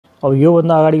अब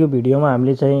योभन्दा अगाडिको भिडियोमा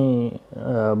हामीले चाहिँ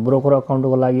ब्रोकर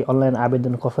अकाउन्टको लागि अनलाइन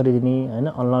आवेदन कसरी दिने हैन,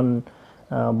 अनलाइन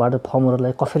बाट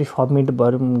फर्महरुलाई कसरी सबमिट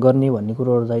गर्ने भन्ने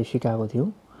कुरोहरु चाहिँ सिकाएको थियौं।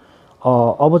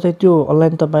 अब चाहिँ त्यो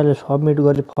अनलाइन तपाईले सबमिट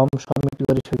गरे फर्म सबमिट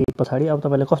गरिसके पछाडी अब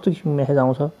तपाईलाई कस्तो किसिमको मेसेज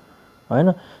आउँछ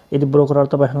हैन, यदि ब्रोकरहरु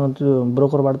तपाईसँग त्यो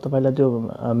ब्रोकरबाट तपाईलाई त्यो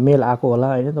मेल आको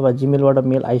होला हैन, तपाई जीमेलबाट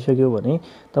मेल आइसक्यो भने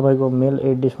तपाईको मेल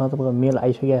एड्रेसमा तपाईको मेल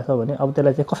आइसकेको छ भने अब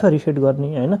त्यसलाई चाहिँ कसरी रिसेट गर्ने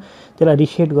हैन, त्यसलाई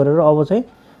रिसेट गरेर अब चाहिँ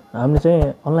हामीले चाहिँ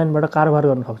अनलाइनबाट कारोबार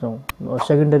गर्न सक्छौं।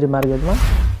 सेकेन्डरी मार्केटमा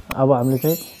अब हामीले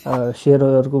चाहिँ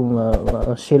शेयरहरुको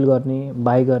सेल गर्ने,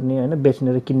 बाइ गर्ने हैन,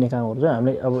 बेच्ने र किन्ने कामहरु चाहिँ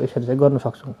हामीले अब यसरी चाहिँ गर्न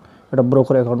सक्छौं एउटा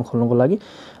ब्रोकर अकाउन्ट खोल्नको लागि।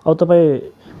 अब तपाई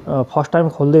फर्स्ट टाइम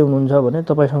खोल्दै हुनुहुन्छ भने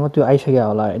तपाईसँग त्यो आइसक्यो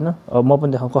होला हैन। अब म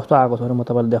पनि देखाउँ कस्तो आको छ भने म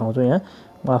तपाईलाई देखाउँछु। यहाँ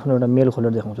म आफ्नो एउटा मेल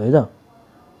खोलेर देखाउँछु है त।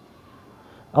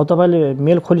 अब तपाईले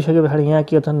मेल खोलिसकेपछि यहाँ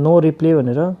के छ नो रिप्ले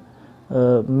भनेर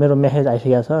मेरो मेसेज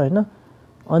आइसकेको छ हैन।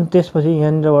 अनि त्यसपछि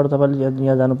यहाँनिरबाट तपाईले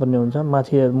यहाँ जानुपर्ने हुन्छ।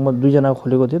 माथि म दुई जना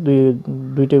खोलेको थिए,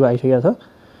 दुईटैको आइसकेको छ।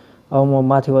 अब म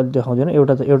माथिबाट देखाउँदिन,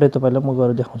 एउटै तपाईलाई म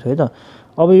गरेर देखाउँछु है त।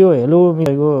 अब यो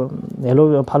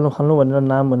हेलो फाल्नु भनेर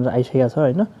नाम भनेर आइसकेको छ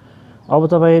हैन। अब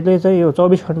तपाईले चाहिँ यो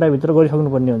 24 घण्टा भित्र गरिसक्नु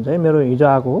पर्ने हुन्छ है। मेरो हिजो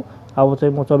आको हो। अब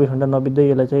चाहिँ म 24 घण्टा नबित्दै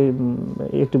यसलाई चाहिँ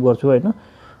एक्टिभ गर्छु हैन।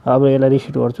 अब यसलाई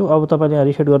रिसेट गर्छु। अब तपाईले यहाँ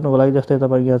रिसेट गर्नुको लागि जस्तै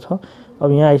तपाईको यहाँ छ।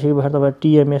 अब यहाँ आइसकेपछि तपाई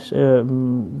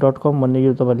tms.com भन्ने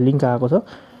यो तपाईले लिंक आएको छ।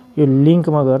 यो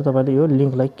लिंकमा गएर तपाईले यो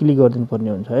लिंकलाई क्लिक गरिदिनु पर्ने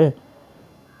हुन्छ है।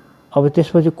 अब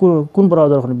त्यसपछि कुन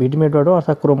ब्राउजर खोल्नु, भिडमेटबाट हो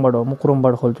अथवा क्रोमबाट हो। म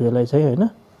क्रोमबाट खोल्छु यसलाई चाहिँ हैन।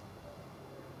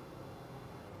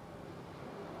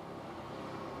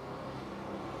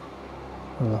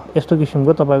 यस्तो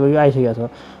किसिमको तपाईको यो आइसकेको छ।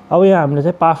 अब यहाँ हामीले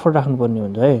चाहिँ पासवर्ड राख्नुपर्ने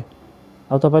हुन्छ है।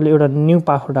 अब तपाईले एउटा न्यू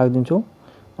पासवर्ड राख्दिन्छु।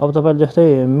 अब तपाईले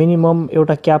जस्तै मिनिमम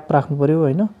एउटा क्याप राख्नु पर्यो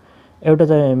हैन, एउटा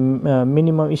चाहिँ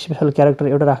मिनिमम स्पेशल क्यारेक्टर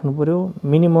एउटा राख्नु पर्यो,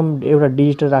 मिनिमम एउटा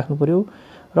डिजिट राख्नु पर्यो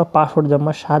र पासवर्ड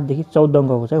जम्मा 7 देखि 14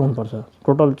 अंकको चाहिँ हुनुपर्छ।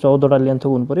 टोटल 14 वटा लेन्थको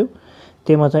हुनु पर्यो।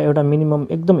 त्यसमा चाहिँ एउटा मिनिमम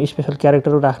एकदम स्पेशल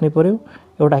क्यारेक्टर राख्नै पर्यो,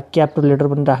 एउटा क्यापिटल लेटर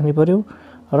पनि राख्नै पर्यो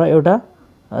र एउटा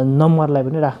नम्बरलाई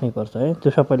पनि राख्नै पर्छ है।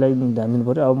 त्यो सबैलाई ध्यान दिनु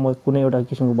पर्यो। अब म कुनै एउटा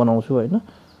किसिमको बनाउँछु हैन।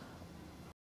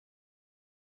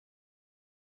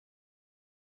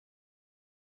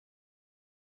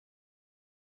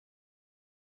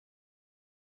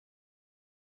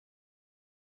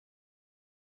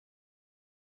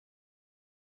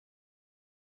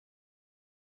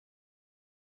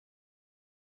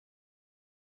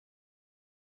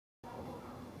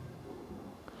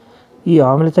 यो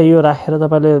हामीले चाहिँ यो राखेर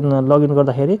तपाईले लगइन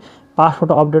गर्दाखेरि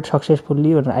पासवर्ड अपडेट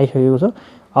सक्सेसफुली भनेर आइसकेको छ।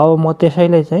 अब म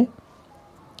त्यसैलाई चाहिँ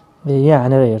यहाँ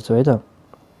हानेर हेर्छु है त।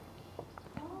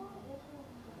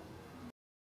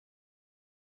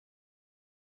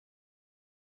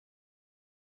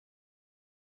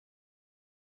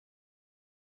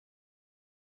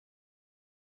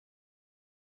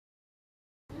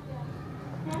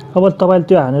 अब तपाईले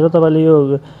त्यो हानेर तपाईले यो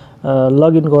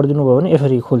लगइन गरिदिनु भयो भने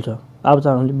यसरी खुल्छ। अब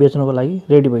चाहिँ हामीले बेच्नको लागि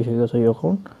रेडी भइसकेको छ यो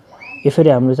अकाउन्ट। यसरी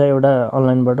हामीले चाहिँ एउटा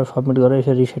अनलाइनबाट सबमिट गरेर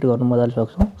यसरी रिसेट गर्न मजाले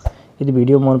सक्छौं। यदि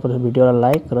भिडियो मन पर्छ भिडियोलाई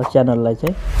लाइक र च्यानललाई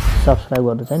चाहिँ सब्स्क्राइब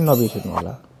गर्न चाहिँ नबिर्सनु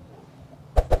होला।